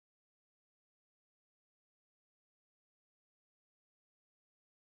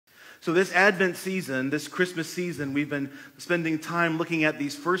So this Advent season, this Christmas season, we've been spending time looking at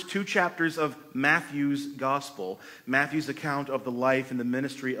these first two chapters of Matthew's Gospel, Matthew's account of the life and the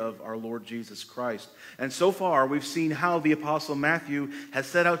ministry of our Lord Jesus Christ. And so far, we've seen how the Apostle Matthew has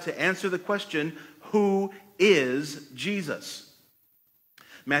set out to answer the question, who is Jesus?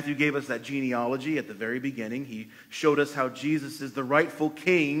 Matthew gave us that genealogy at the very beginning. He showed us how Jesus is the rightful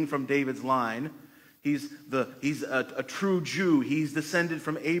king from David's line. He's a true Jew. He's descended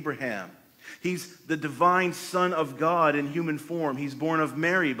from Abraham. He's the divine Son of God in human form. He's born of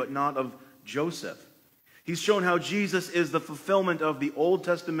Mary, but not of Joseph. He's shown how Jesus is the fulfillment of the Old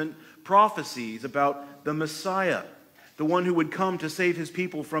Testament prophecies about the Messiah, the one who would come to save his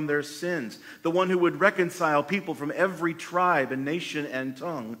people from their sins, the one who would reconcile people from every tribe and nation and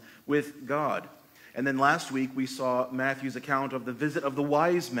tongue with God. And then last week we saw Matthew's account of the visit of the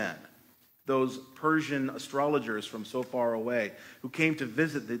wise men, those Persian astrologers from so far away who came to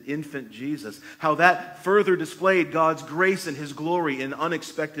visit the infant Jesus, how that further displayed God's grace and his glory in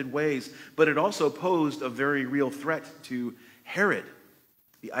unexpected ways, but it also posed a very real threat to Herod,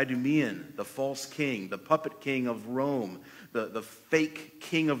 the Idumean, the false king, the puppet king of Rome, the fake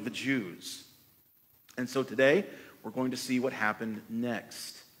king of the Jews. And so today, we're going to see what happened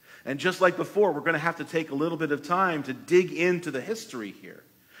next. And just like before, we're going to have to take a little bit of time to dig into the history here.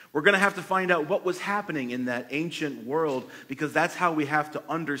 We're going to have to find out what was happening in that ancient world, because that's how we have to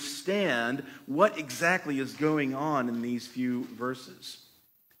understand what exactly is going on in these few verses.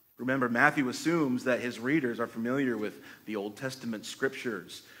 Remember, Matthew assumes that his readers are familiar with the Old Testament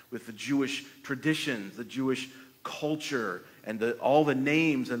scriptures, with the Jewish traditions, the Jewish culture, and all the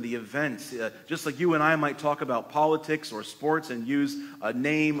names and the events. Just like you and I might talk about politics or sports and use a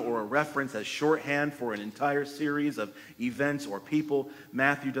name or a reference as shorthand for an entire series of events or people,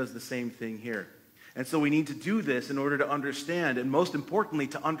 Matthew does the same thing here. And so we need to do this in order to understand, and most importantly,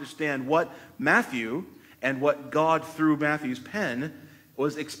 to understand what Matthew and what God through Matthew's pen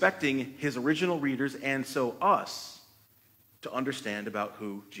was expecting his original readers, and so us, to understand about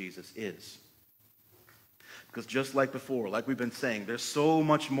who Jesus is. Because just like before, like we've been saying, there's so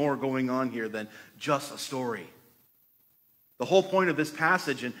much more going on here than just a story. The whole point of this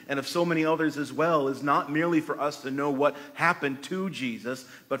passage, and of so many others as well, is not merely for us to know what happened to Jesus,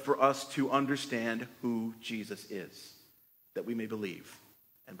 but for us to understand who Jesus is, that we may believe,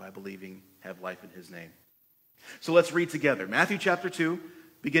 and by believing have life in his name. So let's read together. Matthew chapter 2,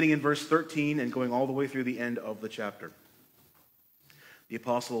 beginning in verse 13 and going all the way through the end of the chapter. The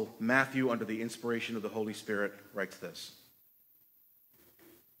Apostle Matthew, under the inspiration of the Holy Spirit, writes this.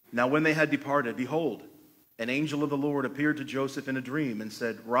 Now when they had departed, behold, an angel of the Lord appeared to Joseph in a dream and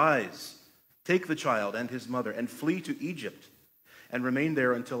said, Rise, take the child and his mother, and flee to Egypt, and remain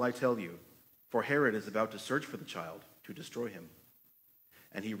there until I tell you, for Herod is about to search for the child to destroy him.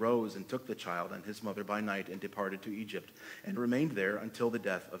 And he rose and took the child and his mother by night and departed to Egypt, and remained there until the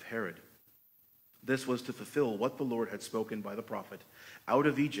death of Herod. This was to fulfill what the Lord had spoken by the prophet, Out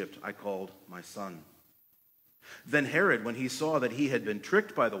of Egypt I called my son. Then Herod, when he saw that he had been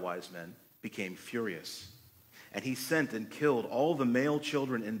tricked by the wise men, became furious. And he sent and killed all the male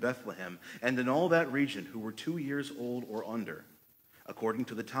children in Bethlehem and in all that region who were 2 years old or under, according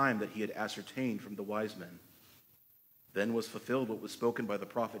to the time that he had ascertained from the wise men. Then was fulfilled what was spoken by the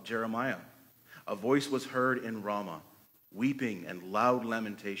prophet Jeremiah. A voice was heard in Ramah, weeping and loud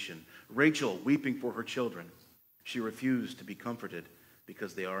lamentation, Rachel weeping for her children. She refused to be comforted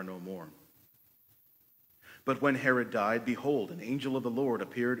because they are no more. But when Herod died, behold, an angel of the Lord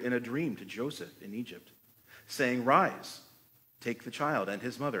appeared in a dream to Joseph in Egypt, saying, Rise, take the child and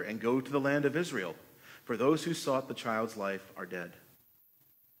his mother, and go to the land of Israel, for those who sought the child's life are dead.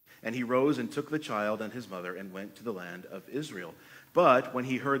 And he rose and took the child and his mother and went to the land of Israel. But when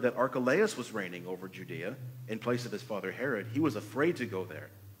he heard that Archelaus was reigning over Judea in place of his father Herod, he was afraid to go there.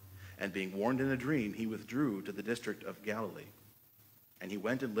 And being warned in a dream, he withdrew to the district of Galilee. And he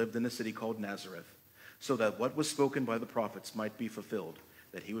went and lived in a city called Nazareth, so that what was spoken by the prophets might be fulfilled,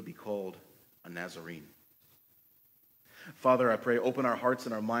 that he would be called a Nazarene. Father, I pray, open our hearts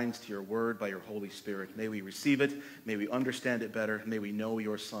and our minds to your word by your Holy Spirit. May we receive it. May we understand it better. May we know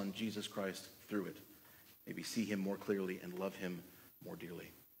your Son, Jesus Christ, through it. May we see him more clearly and love him more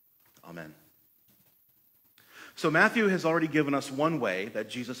dearly. Amen. So Matthew has already given us one way that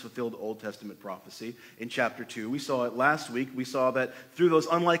Jesus fulfilled Old Testament prophecy in chapter 2. We saw it last week. We saw that through those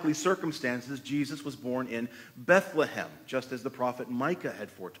unlikely circumstances, Jesus was born in Bethlehem, just as the prophet Micah had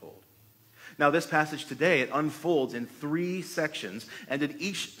foretold. Now, this passage today, it unfolds in 3 sections, and in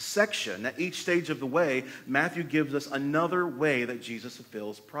each section, at each stage of the way, Matthew gives us another way that Jesus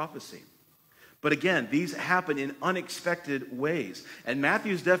fulfills prophecy. But again, these happen in unexpected ways. And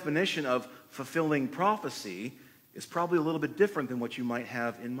Matthew's definition of fulfilling prophecy is probably a little bit different than what you might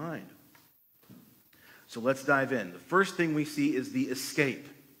have in mind. So let's dive in. The first thing we see is the escape.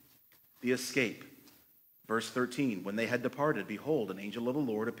 The escape. Verse 13, when they had departed, behold, an angel of the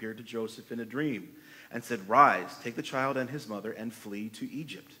Lord appeared to Joseph in a dream and said, "Rise, take the child and his mother and flee to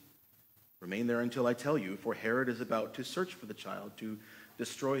Egypt. Remain there until I tell you, for Herod is about to search for the child to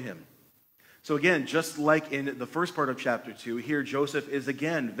destroy him." So again, just like in the first part of chapter 2, here Joseph is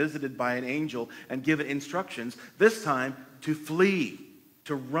again visited by an angel and given instructions, this time to flee,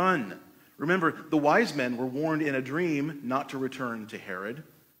 to run. Remember, the wise men were warned in a dream not to return to Herod,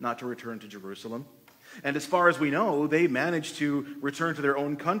 not to return to Jerusalem. And as far as we know, they managed to return to their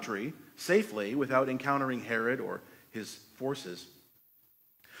own country safely without encountering Herod or his forces.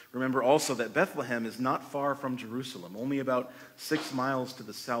 Remember also that Bethlehem is not far from Jerusalem, only about 6 miles to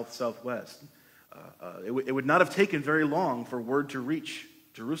the south-southwest. It would not have taken very long for word to reach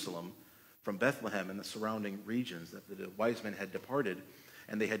Jerusalem from Bethlehem and the surrounding regions that the wise men had departed,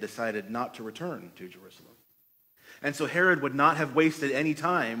 and they had decided not to return to Jerusalem. And so Herod would not have wasted any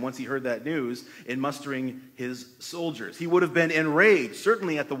time once he heard that news in mustering his soldiers. He would have been enraged,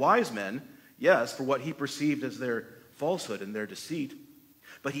 certainly at the wise men, yes, for what he perceived as their falsehood and their deceit,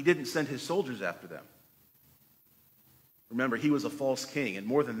 but he didn't send his soldiers after them. Remember, he was a false king, and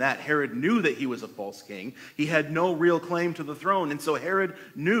more than that, Herod knew that he was a false king. He had no real claim to the throne, and so Herod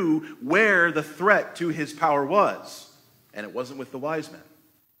knew where the threat to his power was, and it wasn't with the wise men.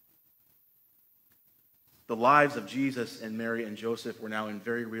 The lives of Jesus and Mary and Joseph were now in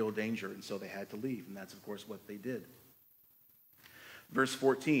very real danger, and so they had to leave, and that's, of course, what they did. Verse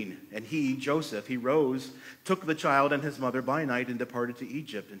 14, and he, Joseph, he rose, took the child and his mother by night and departed to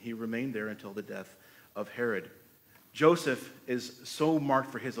Egypt, and he remained there until the death of Herod. Joseph is so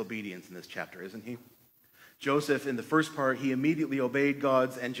marked for his obedience in this chapter, isn't he? Joseph, in the first part, he immediately obeyed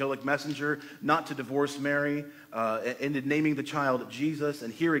God's angelic messenger not to divorce Mary, ended naming the child Jesus,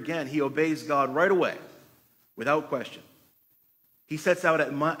 and here again, he obeys God right away, without question. He sets out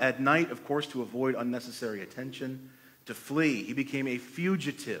at night, of course, to avoid unnecessary attention, to flee. He became a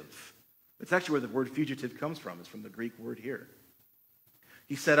fugitive. That's actually where the word fugitive comes from. It's from the Greek word here.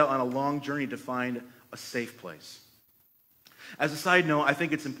 He set out on a long journey to find a safe place. As a side note, I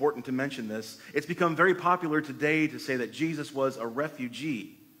think it's important to mention this. It's become very popular today to say that Jesus was a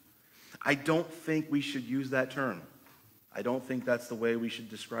refugee. I don't think we should use that term. I don't think that's the way we should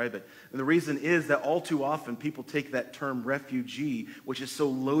describe it. And the reason is that all too often people take that term refugee, which is so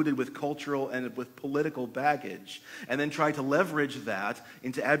loaded with cultural and with political baggage, and then try to leverage that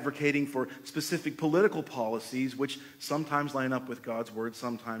into advocating for specific political policies, which sometimes line up with God's word,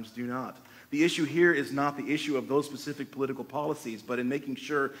 sometimes do not. The issue here is not the issue of those specific political policies, but in making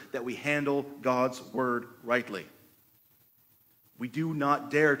sure that we handle God's word rightly. We do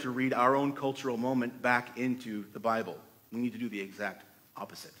not dare to read our own cultural moment back into the Bible. We need to do the exact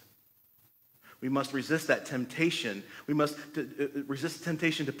opposite. We must resist that temptation. We must resist the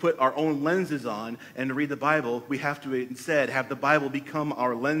temptation to put our own lenses on and to read the Bible. We have to instead have the Bible become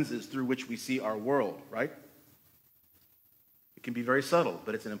our lenses through which we see our world, right? It can be very subtle,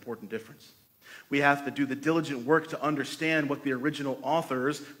 but it's an important difference. We have to do the diligent work to understand what the original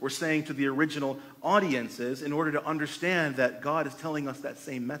authors were saying to the original audiences in order to understand that God is telling us that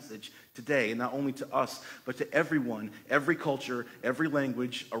same message today, and not only to us, but to everyone, every culture, every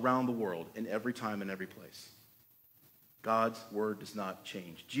language around the world, in every time and every place. God's word does not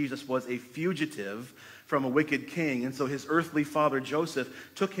change. Jesus was a fugitive from a wicked king, and so his earthly father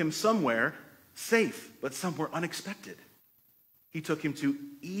Joseph took him somewhere safe, but somewhere unexpected. He took him to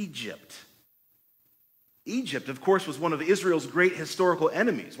Egypt. Egypt, of course, was one of Israel's great historical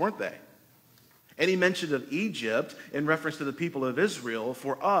enemies, weren't they? Any mention of Egypt in reference to the people of Israel,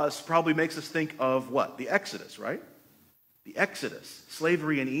 for us, probably makes us think of what? The Exodus, right? The Exodus,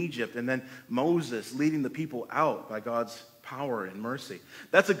 slavery in Egypt, and then Moses leading the people out by God's power and mercy.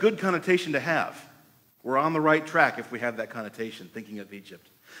 That's a good connotation to have. We're on the right track if we have that connotation, thinking of Egypt.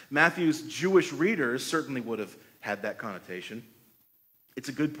 Matthew's Jewish readers certainly would have had that connotation. It's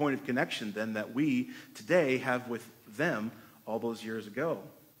a good point of connection, then, that we today have with them all those years ago.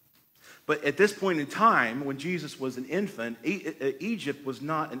 But at this point in time, when Jesus was an infant, Egypt was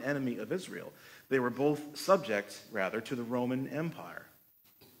not an enemy of Israel. They were both subjects, rather, to the Roman Empire.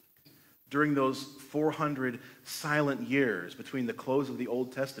 During those 400 silent years between the close of the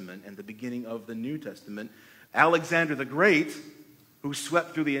Old Testament and the beginning of the New Testament, Alexander the Great, who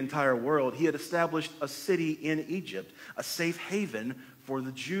swept through the entire world, he had established a city in Egypt, a safe haven for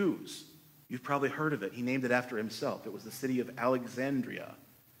the Jews. You've probably heard of it. He named it after himself. It was the city of Alexandria.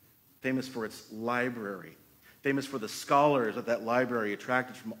 famous for its library, famous for the scholars of that library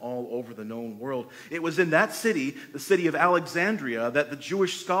attracted from all over the known world. It was in that city, the city of Alexandria, that the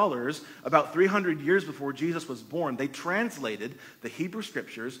Jewish scholars, about 300 years before Jesus was born, they translated the Hebrew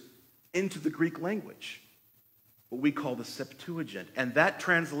Scriptures into the Greek language, what we call the Septuagint. And that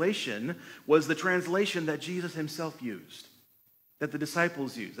translation was the translation that Jesus himself used, that the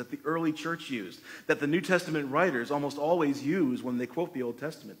disciples used, that the early church used, that the New Testament writers almost always use when they quote the Old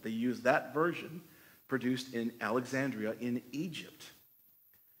Testament. They use that version produced in Alexandria in Egypt.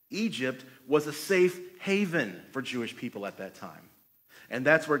 Egypt was a safe haven for Jewish people at that time. And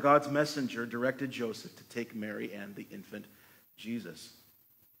that's where God's messenger directed Joseph to take Mary and the infant Jesus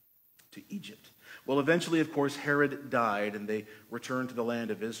to Egypt. Well, eventually, of course, Herod died and they returned to the land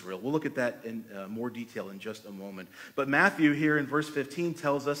of Israel. We'll look at that in more detail in just a moment. But Matthew here in verse 15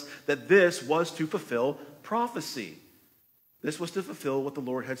 tells us that this was to fulfill prophecy. This was to fulfill what the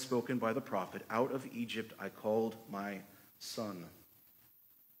Lord had spoken by the prophet, "Out of Egypt I called my son."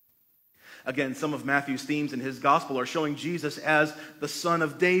 Again, some of Matthew's themes in his gospel are showing Jesus as the son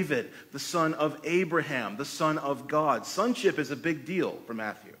of David, the son of Abraham, the son of God. Sonship is a big deal for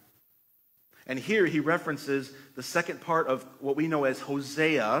Matthew. And here he references the second part of what we know as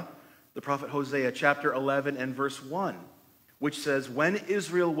Hosea, the prophet Hosea, chapter 11 and verse 1, which says, "When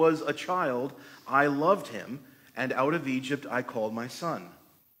Israel was a child, I loved him, and out of Egypt I called my son."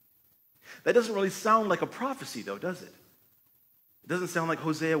 That doesn't really sound like a prophecy, though, does it? It doesn't sound like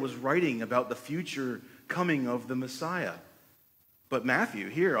Hosea was writing about the future coming of the Messiah. But Matthew,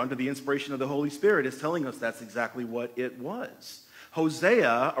 here, under the inspiration of the Holy Spirit, is telling us that's exactly what it was.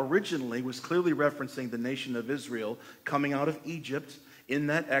 Hosea originally was clearly referencing the nation of Israel coming out of Egypt in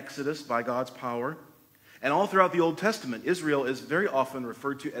that Exodus by God's power. And all throughout the Old Testament, Israel is very often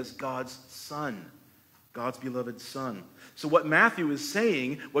referred to as God's son, God's beloved son. So what Matthew is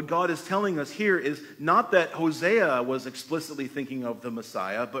saying, what God is telling us here, is not that Hosea was explicitly thinking of the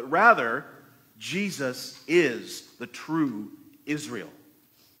Messiah, but rather Jesus is the true Israel.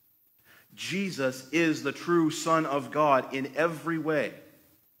 Jesus is the true Son of God in every way.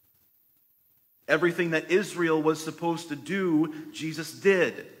 Everything that Israel was supposed to do, Jesus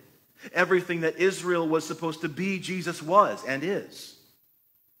did. Everything that Israel was supposed to be, Jesus was and is.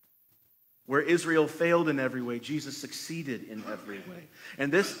 Where Israel failed in every way, Jesus succeeded in every way.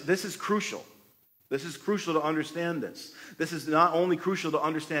 And this is crucial. This is crucial to understand this. This is not only crucial to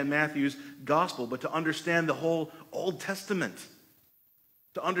understand Matthew's gospel, but to understand the whole Old Testament.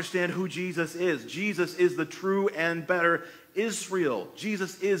 To understand who Jesus is. Jesus is the true and better Israel.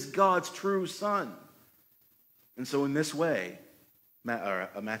 Jesus is God's true son. And so in this way,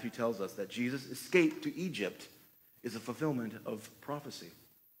 Matthew tells us that Jesus' escape to Egypt is a fulfillment of prophecy.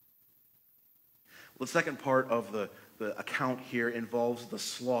 Well, the second part of the account here involves the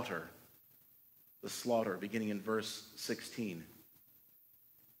slaughter. The slaughter, beginning in verse 16.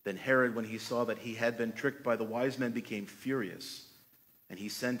 Then Herod, when he saw that he had been tricked by the wise men, became furious. And he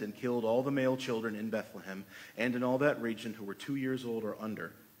sent and killed all the male children in Bethlehem and in all that region who were 2 years old or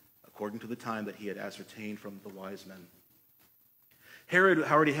under, according to the time that he had ascertained from the wise men. Herod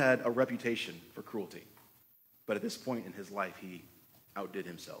already had a reputation for cruelty, but at this point in his life, he outdid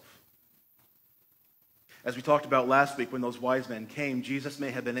himself. As we talked about last week, when those wise men came, Jesus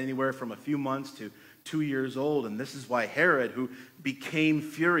may have been anywhere from a few months to 2 years old, and this is why Herod, who became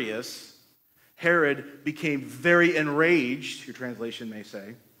furious, Herod became very enraged, your translation may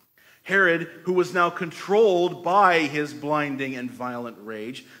say. Herod, who was now controlled by his blinding and violent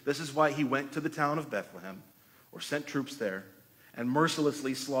rage, this is why he went to the town of Bethlehem, or sent troops there, and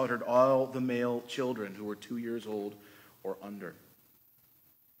mercilessly slaughtered all the male children who were 2 years old or under.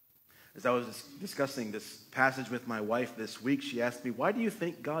 As I was discussing this passage with my wife this week, she asked me, "Why do you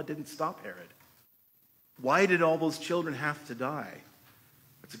think God didn't stop Herod? Why did all those children have to die?"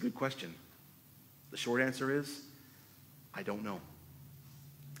 That's a good question. The short answer is, I don't know.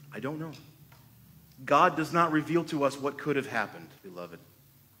 I don't know. God does not reveal to us what could have happened, beloved.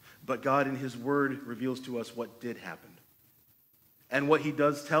 But God in his word reveals to us what did happen. And what he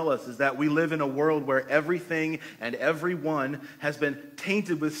does tell us is that we live in a world where everything and everyone has been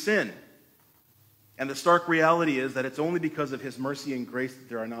tainted with sin. And the stark reality is that it's only because of his mercy and grace that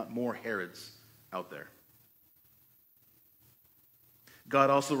there are not more Herods out there. God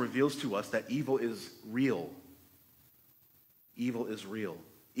also reveals to us that evil is real. Evil is real.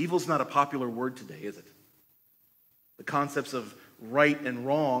 Evil is not a popular word today, is it? The concepts of right and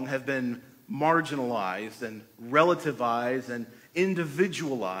wrong have been marginalized and relativized and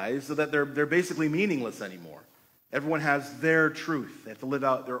individualized so that they're basically meaningless anymore. Everyone has their truth. They have to live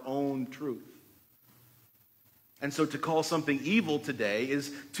out their own truth. And so to call something evil today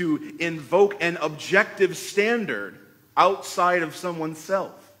is to invoke an objective standard outside of someone's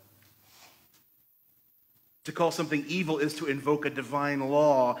self. To call something evil is to invoke a divine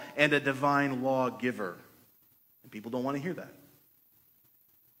law and a divine lawgiver. And people don't want to hear that.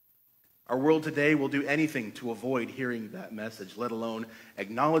 Our world today will do anything to avoid hearing that message, let alone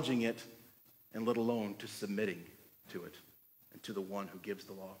acknowledging it, and let alone to submitting to it and to the one who gives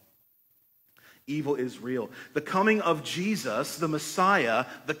the law. Evil is real. The coming of Jesus, the Messiah,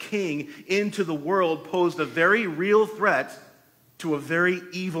 the King, into the world posed a very real threat to a very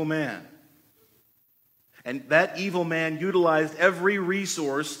evil man. And that evil man utilized every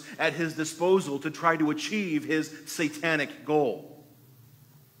resource at his disposal to try to achieve his satanic goal.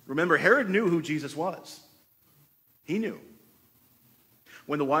 Remember, Herod knew who Jesus was. He knew.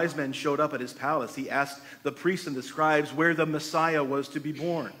 When the wise men showed up at his palace, he asked the priests and the scribes where the Messiah was to be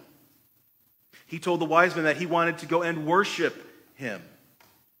born. He told the wise men that he wanted to go and worship him.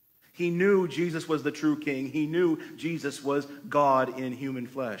 He knew Jesus was the true king. He knew Jesus was God in human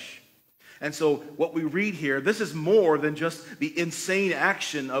flesh. And so what we read here, this is more than just the insane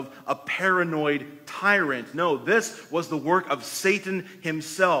action of a paranoid tyrant. No, this was the work of Satan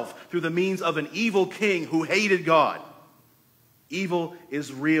himself through the means of an evil king who hated God. Evil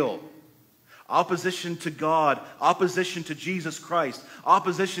is real. Opposition to God, opposition to Jesus Christ,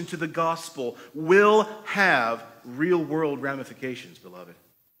 opposition to the gospel will have real-world ramifications, beloved.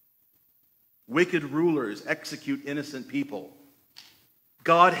 Wicked rulers execute innocent people.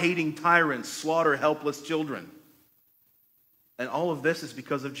 God-hating tyrants slaughter helpless children. And all of this is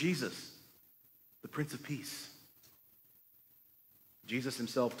because of Jesus, the Prince of Peace. Jesus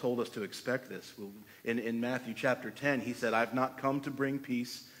himself told us to expect this. In Matthew chapter 10, he said, "I've not come to bring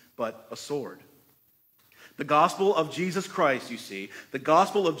peace, but a sword." The gospel of Jesus Christ, you see, the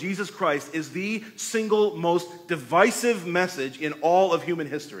gospel of Jesus Christ is the single most divisive message in all of human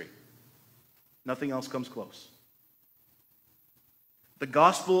history. Nothing else comes close. The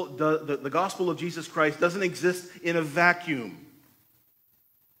gospel of Jesus Christ doesn't exist in a vacuum.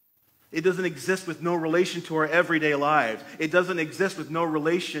 It doesn't exist with no relation to our everyday lives. It doesn't exist with no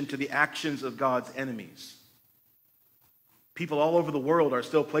relation to the actions of God's enemies. People all over the world are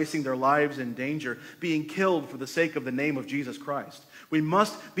still placing their lives in danger, being killed for the sake of the name of Jesus Christ. We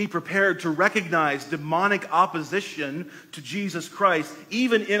must be prepared to recognize demonic opposition to Jesus Christ,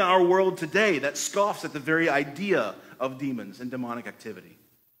 even in our world today, that scoffs at the very idea of demons and demonic activity.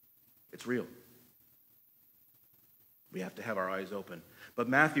 It's real. We have to have our eyes open. But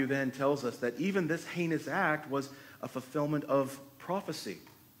Matthew then tells us that even this heinous act was a fulfillment of prophecy.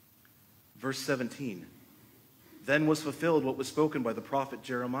 Verse 17. Then was fulfilled what was spoken by the prophet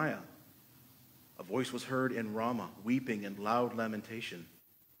Jeremiah. A voice was heard in Ramah, weeping and loud lamentation.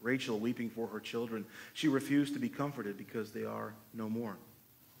 Rachel weeping for her children. She refused to be comforted because they are no more.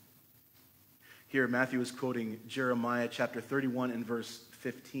 Here, Matthew is quoting Jeremiah chapter 31 and verse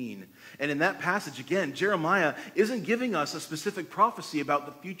 15. And in that passage, again, Jeremiah isn't giving us a specific prophecy about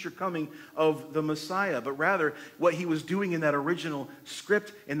the future coming of the Messiah, but rather what he was doing in that original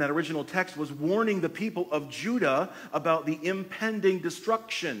script, in that original text, was warning the people of Judah about the impending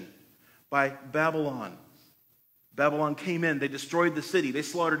destruction by Babylon. Babylon came in, they destroyed the city, they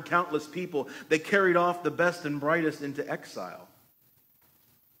slaughtered countless people, they carried off the best and brightest into exile.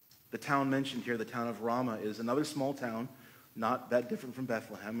 The town mentioned here, the town of Ramah, is another small town, not that different from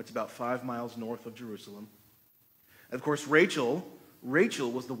Bethlehem. It's about 5 miles north of Jerusalem. And of course, Rachel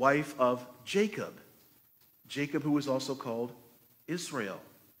was the wife of Jacob. Jacob, who was also called Israel.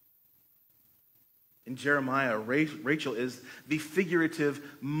 In Jeremiah, Rachel is the figurative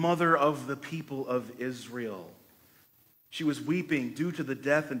mother of the people of Israel. She was weeping due to the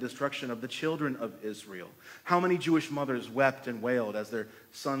death and destruction of the children of Israel. How many Jewish mothers wept and wailed as their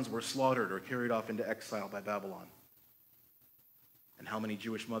sons were slaughtered or carried off into exile by Babylon? And how many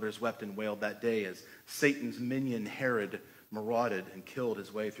Jewish mothers wept and wailed that day as Satan's minion Herod marauded and killed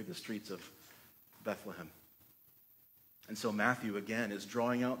his way through the streets of Bethlehem? And so Matthew, again, is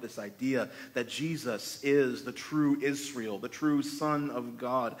drawing out this idea that Jesus is the true Israel, the true Son of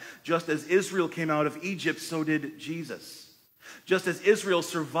God. Just as Israel came out of Egypt, so did Jesus. Just as Israel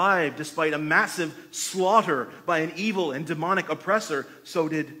survived despite a massive slaughter by an evil and demonic oppressor, so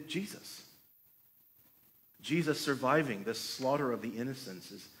did Jesus. Jesus surviving this slaughter of the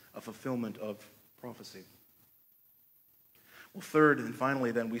innocents is a fulfillment of prophecy. Well, third and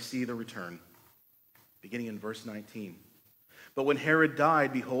finally, then, we see the return, beginning in verse 19. But when Herod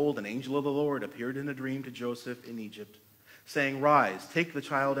died, behold, an angel of the Lord appeared in a dream to Joseph in Egypt, saying, Rise, take the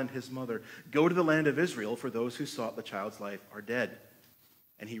child and his mother, go to the land of Israel, for those who sought the child's life are dead.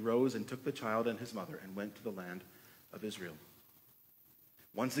 And he rose and took the child and his mother and went to the land of Israel.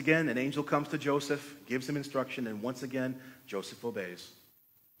 Once again, an angel comes to Joseph, gives him instruction, and once again, Joseph obeys.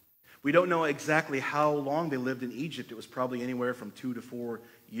 We don't know exactly how long they lived in Egypt. It was probably anywhere from 2 to 4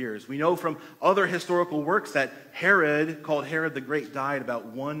 years. We know from other historical works that Herod, called Herod the Great, died about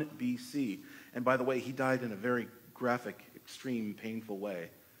 1 BC. And by the way, he died in a very graphic, extreme, painful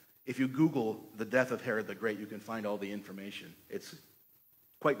way. If you Google the death of Herod the Great, you can find all the information. It's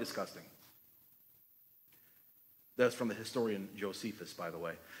quite disgusting. That's from the historian Josephus, by the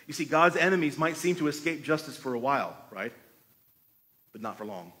way. You see, God's enemies might seem to escape justice for a while, right? But not for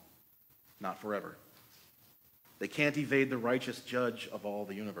long. Not forever. They can't evade the righteous judge of all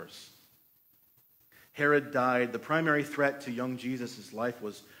the universe. Herod died. The primary threat to young Jesus' life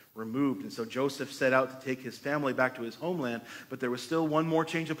was removed, and so Joseph set out to take his family back to his homeland, but there was still one more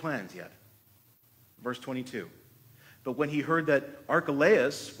change of plans yet. Verse 22. But when he heard that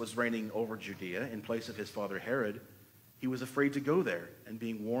Archelaus was reigning over Judea in place of his father Herod, he was afraid to go there, and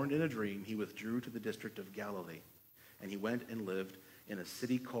being warned in a dream, he withdrew to the district of Galilee, and he went and lived in a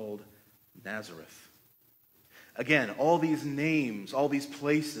city called Nazareth. Again, all these names, all these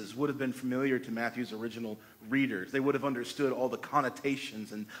places would have been familiar to Matthew's original readers. They would have understood all the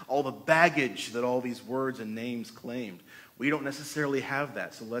connotations and all the baggage that all these words and names claimed. We don't necessarily have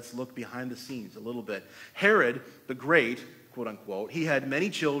that, so let's look behind the scenes a little bit. Herod the Great, quote unquote, he had many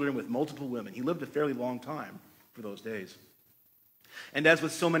children with multiple women. He lived a fairly long time for those days. And as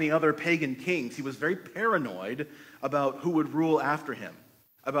with so many other pagan kings, he was very paranoid about who would rule after him,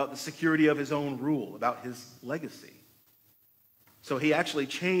 about the security of his own rule, about his legacy. So he actually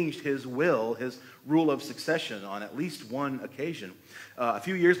changed his will, his rule of succession, on at least one occasion. A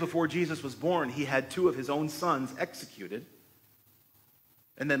few years before Jesus was born, he had 2 of his own sons executed.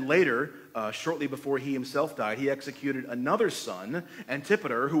 And then later, shortly before he himself died, he executed another son,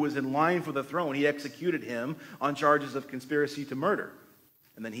 Antipater, who was in line for the throne. He executed him on charges of conspiracy to murder.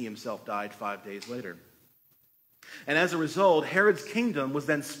 And then he himself died 5 days later. And as a result, Herod's kingdom was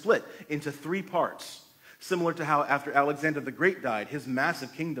then split into 3 parts, similar to how after Alexander the Great died, his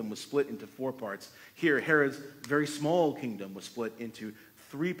massive kingdom was split into 4 parts. Here, Herod's very small kingdom was split into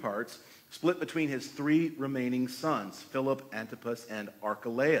 3 parts, split between his 3 remaining sons, Philip, Antipas, and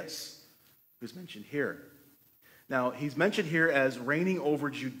Archelaus, who's mentioned here. Now, he's mentioned here as reigning over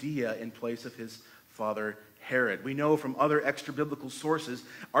Judea in place of his father Herod. We know from other extra-biblical sources,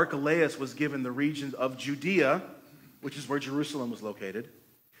 Archelaus was given the region of Judea, which is where Jerusalem was located.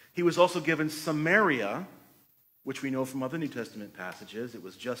 He was also given Samaria, which we know from other New Testament passages. It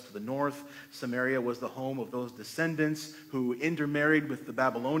was just to the north. Samaria was the home of those descendants who intermarried with the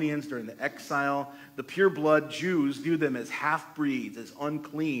Babylonians during the exile. The pure-blood Jews viewed them as half-breeds, as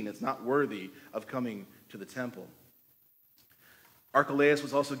unclean, as not worthy of coming to the temple. Archelaus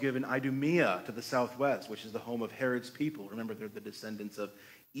was also given Idumea to the southwest, which is the home of Herod's people. Remember, they're the descendants of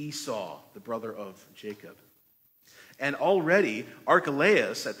Esau, the brother of Jacob. And already,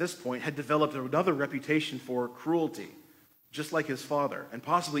 Archelaus, at this point, had developed another reputation for cruelty, just like his father, and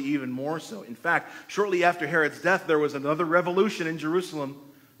possibly even more so. In fact, shortly after Herod's death, there was another revolution in Jerusalem.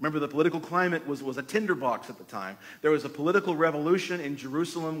 Remember, the political climate was a tinderbox at the time. There was a political revolution in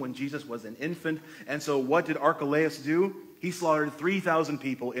Jerusalem when Jesus was an infant. And so what did Archelaus do? He slaughtered 3,000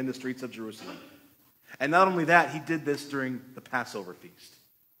 people in the streets of Jerusalem. And not only that, he did this during the Passover feast.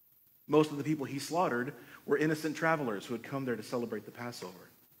 Most of the people he slaughtered were innocent travelers who had come there to celebrate the Passover,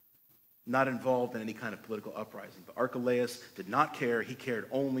 not involved in any kind of political uprising. But Archelaus did not care. He cared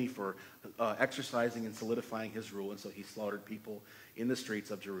only for exercising and solidifying his rule, and so he slaughtered people in the streets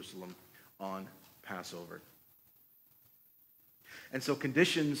of Jerusalem on Passover. And so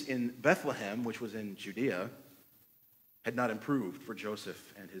conditions in Bethlehem, which was in Judea, had not improved for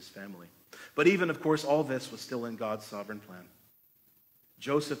Joseph and his family. But even, of course, all this was still in God's sovereign plan.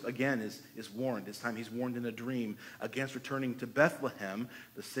 Joseph, again, is warned. This time he's warned in a dream against returning to Bethlehem,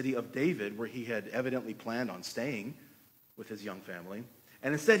 the city of David, where he had evidently planned on staying with his young family.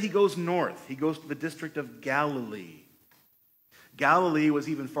 And instead he goes north. He goes to the district of Galilee. Galilee was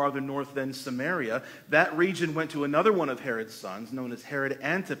even farther north than Samaria. That region went to another one of Herod's sons, known as Herod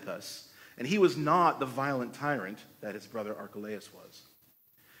Antipas. And he was not the violent tyrant that his brother Archelaus was.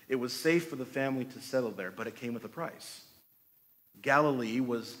 It was safe for the family to settle there, but it came with a price. Galilee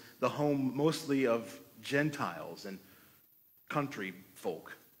was the home mostly of Gentiles and country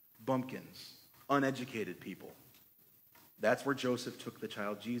folk, bumpkins, uneducated people. That's where Joseph took the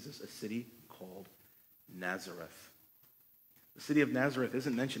child Jesus, a city called Nazareth. The city of Nazareth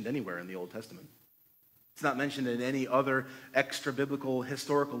isn't mentioned anywhere in the Old Testament. It's not mentioned in any other extra-biblical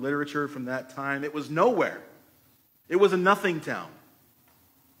historical literature from that time. It was nowhere. It was a nothing town.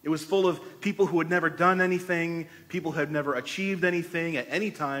 It was full of people who had never done anything, people who had never achieved anything at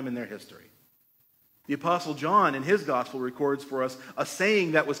any time in their history. The Apostle John, in his gospel, records for us a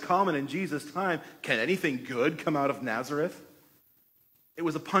saying that was common in Jesus' time: "Can anything good come out of Nazareth?" It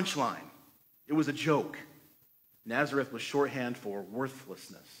was a punchline. It was a joke. Nazareth was shorthand for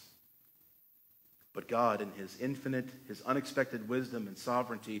worthlessness. But God, in his infinite, his unexpected wisdom and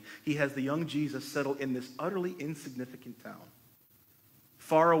sovereignty, he has the young Jesus settle in this utterly insignificant town,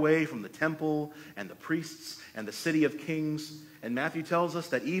 far away from the temple and the priests and the city of kings. And Matthew tells us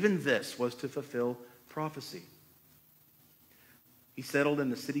that even this was to fulfill prophecy. He settled in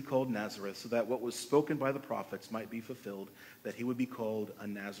the city called Nazareth so that what was spoken by the prophets might be fulfilled, that he would be called a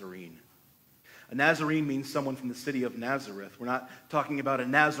Nazarene. A Nazarene means someone from the city of Nazareth. We're not talking about a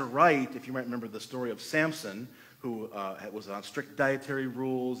Nazarite, if you might remember the story of Samson, who was on strict dietary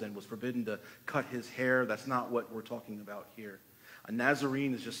rules and was forbidden to cut his hair. That's not what we're talking about here. A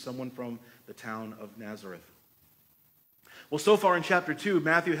Nazarene is just someone from the town of Nazareth. Well, so far in chapter 2,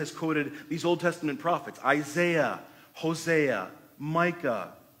 Matthew has quoted these Old Testament prophets: Isaiah, Hosea,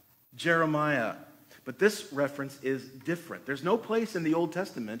 Micah, Jeremiah. But this reference is different. There's no place in the Old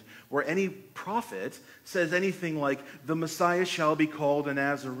Testament where any prophet says anything like, "The Messiah shall be called a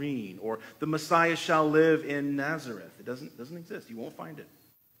Nazarene," or "The Messiah shall live in Nazareth." It doesn't exist. You won't find it.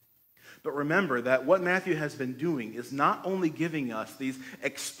 But remember that what Matthew has been doing is not only giving us these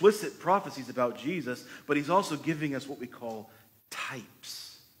explicit prophecies about Jesus, but he's also giving us what we call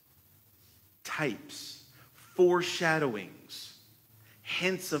types. Types, foreshadowings,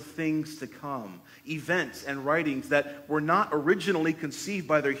 hints of things to come, events and writings that were not originally conceived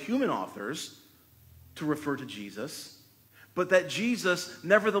by their human authors to refer to Jesus, but that Jesus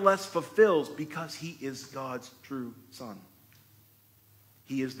nevertheless fulfills because he is God's true Son.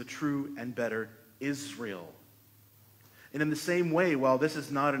 He is the true and better Israel. And in the same way, while this is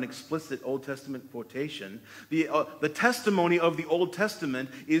not an explicit Old Testament quotation, the testimony of the Old Testament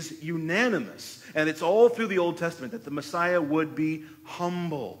is unanimous. And it's all through the Old Testament that the Messiah would be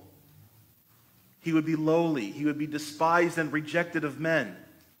humble. He would be lowly. He would be despised and rejected of men.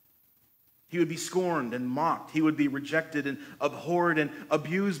 He would be scorned and mocked. He would be rejected and abhorred and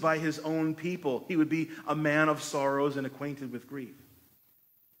abused by his own people. He would be a man of sorrows and acquainted with grief.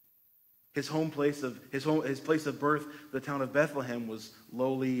 His place of birth, the town of Bethlehem, was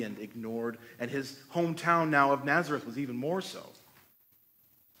lowly and ignored, and his hometown now of Nazareth was even more so.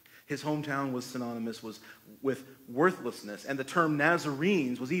 His hometown was synonymous with worthlessness, and the term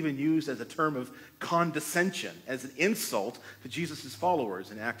Nazarenes was even used as a term of condescension, as an insult to Jesus'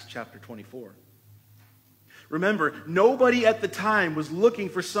 followers in Acts chapter 24. Remember, nobody at the time was looking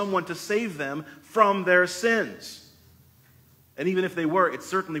for someone to save them from their sins. And even if they were, it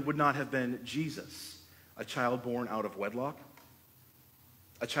certainly would not have been Jesus, a child born out of wedlock,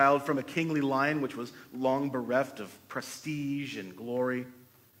 a child from a kingly line which was long bereft of prestige and glory,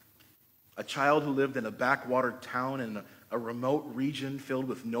 a child who lived in a backwater town in a remote region filled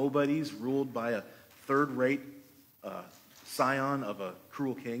with nobodies, ruled by a third-rate scion of a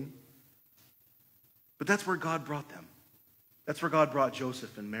cruel king. But that's where God brought them. That's where God brought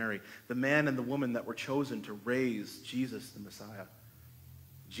Joseph and Mary, the man and the woman that were chosen to raise Jesus the Messiah.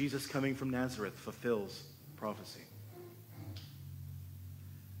 Jesus coming from Nazareth fulfills prophecy.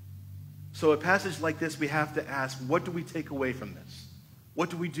 So a passage like this, we have to ask, what do we take away from this? What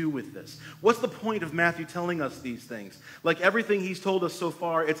do we do with this? What's the point of Matthew telling us these things? Like everything he's told us so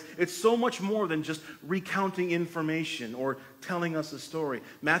far, it's so much more than just recounting information or telling us a story.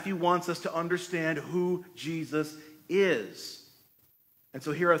 Matthew wants us to understand who Jesus is. And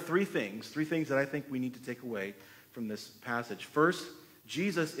so here are three things that I think we need to take away from this passage. First,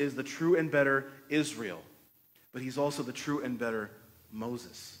 Jesus is the true and better Israel, but he's also the true and better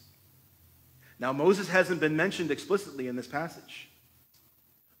Moses. Now, Moses hasn't been mentioned explicitly in this passage,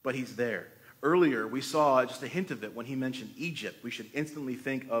 but he's there. Earlier, we saw just a hint of it when he mentioned Egypt. We should instantly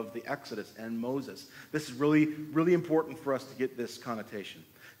think of the Exodus and Moses. This is really, really important for us to get this connotation.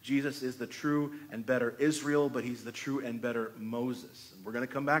 Jesus is the true and better Israel, but he's the true and better Moses. And we're going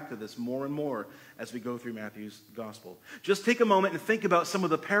to come back to this more and more as we go through Matthew's gospel. Just take a moment and think about some of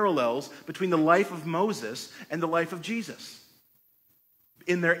the parallels between the life of Moses and the life of Jesus.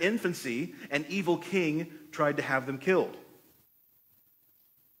 In their infancy, an evil king tried to have them killed.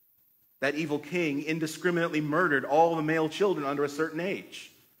 That evil king indiscriminately murdered all the male children under a certain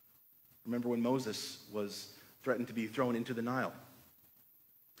age. Remember when Moses was threatened to be thrown into the Nile?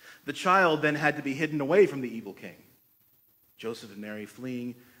 The child then had to be hidden away from the evil king. Joseph and Mary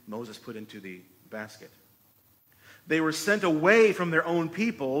fleeing, Moses put into the basket. They were sent away from their own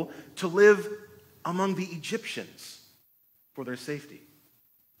people to live among the Egyptians for their safety.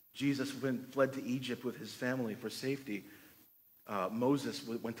 Jesus fled to Egypt with his family for safety. Moses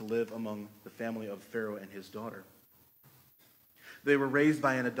went to live among the family of Pharaoh and his daughter. They were raised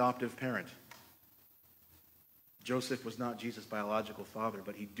by an adoptive parent. Joseph was not Jesus' biological father,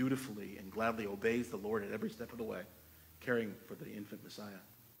 but he dutifully and gladly obeys the Lord at every step of the way, caring for the infant Messiah.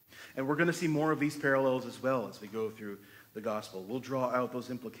 And we're going to see more of these parallels as well as we go through the gospel. We'll draw out those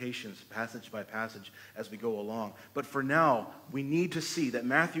implications passage by passage as we go along. But for now, we need to see that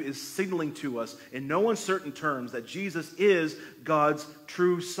Matthew is signaling to us in no uncertain terms that Jesus is God's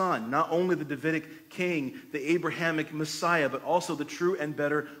true son, not only the Davidic king, the Abrahamic Messiah, but also the true and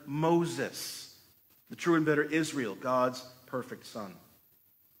better Moses, the true and better Israel, God's perfect son.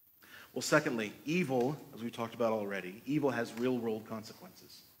 Well, secondly, evil, as we talked about already, evil has real-world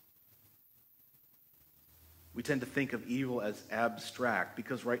consequences. We tend to think of evil as abstract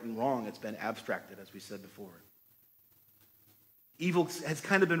because right and wrong, it's been abstracted, as we said before. Evil has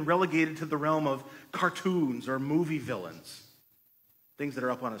kind of been relegated to the realm of cartoons or movie villains, things that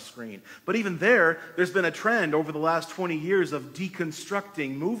are up on a screen. But even there's been a trend over the last 20 years of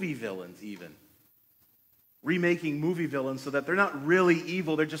deconstructing movie villains even. Remaking movie villains so that they're not really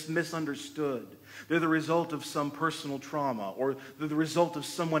evil, they're just misunderstood. They're the result of some personal trauma, or they're the result of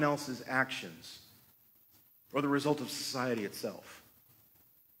someone else's actions, or the result of society itself.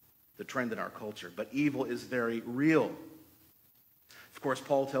 The trend in our culture. But evil is very real. Of course,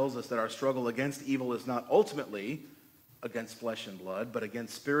 Paul tells us that our struggle against evil is not ultimately against flesh and blood, but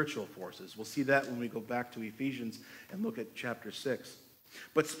against spiritual forces. We'll see that when we go back to Ephesians and look at chapter 6.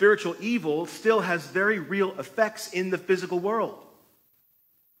 But spiritual evil still has very real effects in the physical world.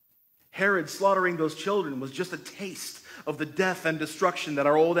 Herod slaughtering those children was just a taste of the death and destruction that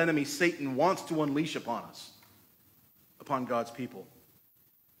our old enemy Satan wants to unleash upon us, upon God's people.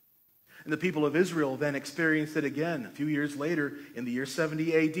 And the people of Israel then experienced it again. A few years later, in the year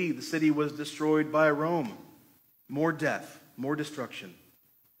 70 AD, the city was destroyed by Rome. More death, more destruction.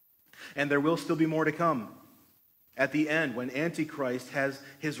 And there will still be more to come. At the end, when Antichrist has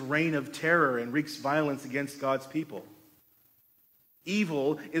his reign of terror and wreaks violence against God's people.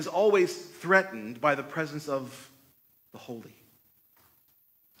 Evil is always threatened by the presence of the holy.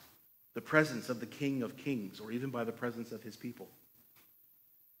 The presence of the King of Kings, or even by the presence of his people.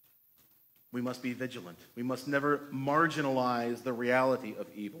 We must be vigilant. We must never marginalize the reality of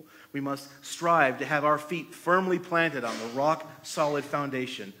evil. We must strive to have our feet firmly planted on the rock-solid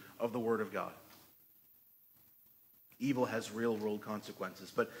foundation of the Word of God. Evil has real-world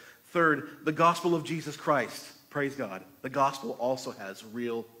consequences. But third, the gospel of Jesus Christ, praise God, the gospel also has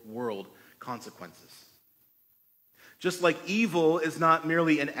real-world consequences. Just like evil is not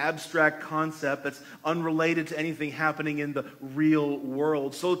merely an abstract concept that's unrelated to anything happening in the real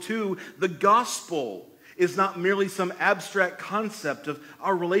world, so too the gospel is not merely some abstract concept of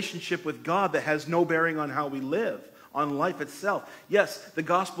our relationship with God that has no bearing on how we live, on life itself. Yes, the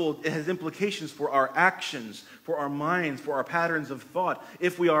gospel has implications for our actions, for our minds, for our patterns of thought.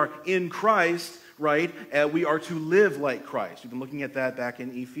 If we are in Christ, right, we are to live like Christ. We've been looking at that back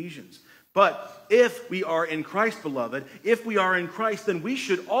in Ephesians. But if we are in Christ, beloved, if we are in Christ, then we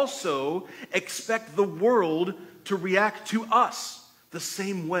should also expect the world to react to us the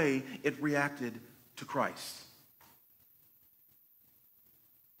same way it reacted to Christ.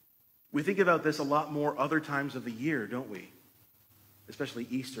 We think about this a lot more other times of the year, don't we? Especially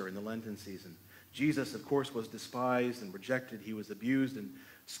Easter and the Lenten season. Jesus, of course, was despised and rejected. He was abused and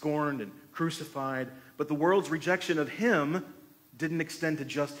scorned and crucified. But the world's rejection of him didn't extend to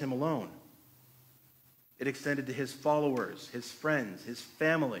just him alone. It extended to his followers, his friends, his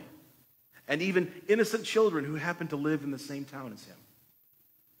family, and even innocent children who happened to live in the same town as him.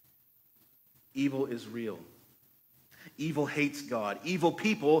 Evil is real. Evil hates God. Evil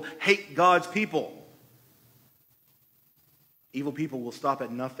people hate God's people. Evil people will stop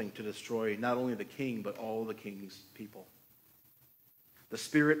at nothing to destroy not only the king, but all the king's people. The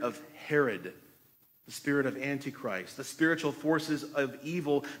spirit of Herod, the spirit of Antichrist, the spiritual forces of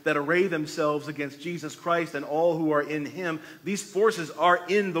evil that array themselves against Jesus Christ and all who are in him, these forces are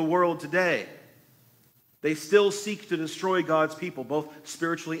in the world today. They still seek to destroy God's people, both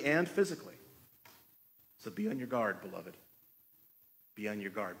spiritually and physically. So be on your guard, beloved. Be on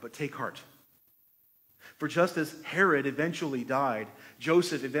your guard. But take heart. For just as Herod eventually died,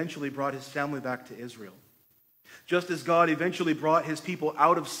 Joseph eventually brought his family back to Israel. Just as God eventually brought his people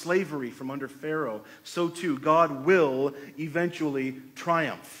out of slavery from under Pharaoh, so too God will eventually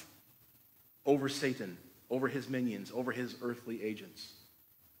triumph over Satan, over his minions, over his earthly agents.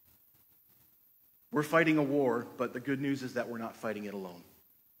 We're fighting a war, but the good news is that we're not fighting it alone.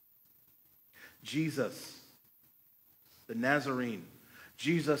 Jesus, the Nazarene,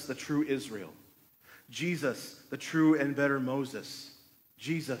 Jesus, the true Israel. Jesus, the true and better Moses.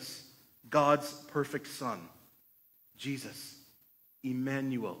 Jesus, God's perfect Son. Jesus,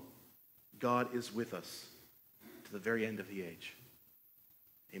 Emmanuel, God is with us to the very end of the age.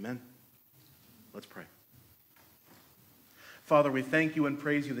 Amen. Let's pray. Father, we thank you and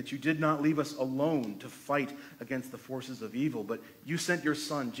praise you that you did not leave us alone to fight against the forces of evil, but you sent your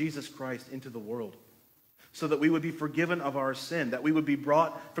Son, Jesus Christ, into the world so that we would be forgiven of our sin, that we would be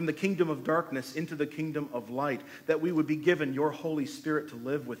brought from the kingdom of darkness into the kingdom of light, that we would be given your Holy Spirit to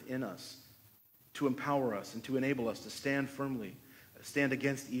live within us, to empower us and to enable us to stand firmly, stand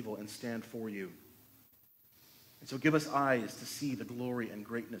against evil, and stand for you. And so give us eyes to see the glory and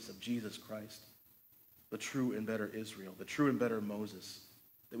greatness of Jesus Christ, the true and better Israel, the true and better Moses,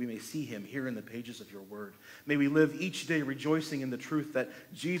 that we may see him here in the pages of your word. May we live each day rejoicing in the truth that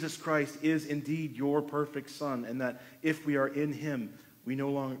Jesus Christ is indeed your perfect Son, and that if we are in him, we no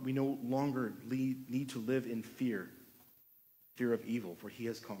longer need to live in fear of evil, for he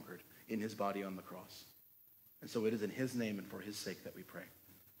has conquered in his body on the cross. And so it is in his name and for his sake that we pray.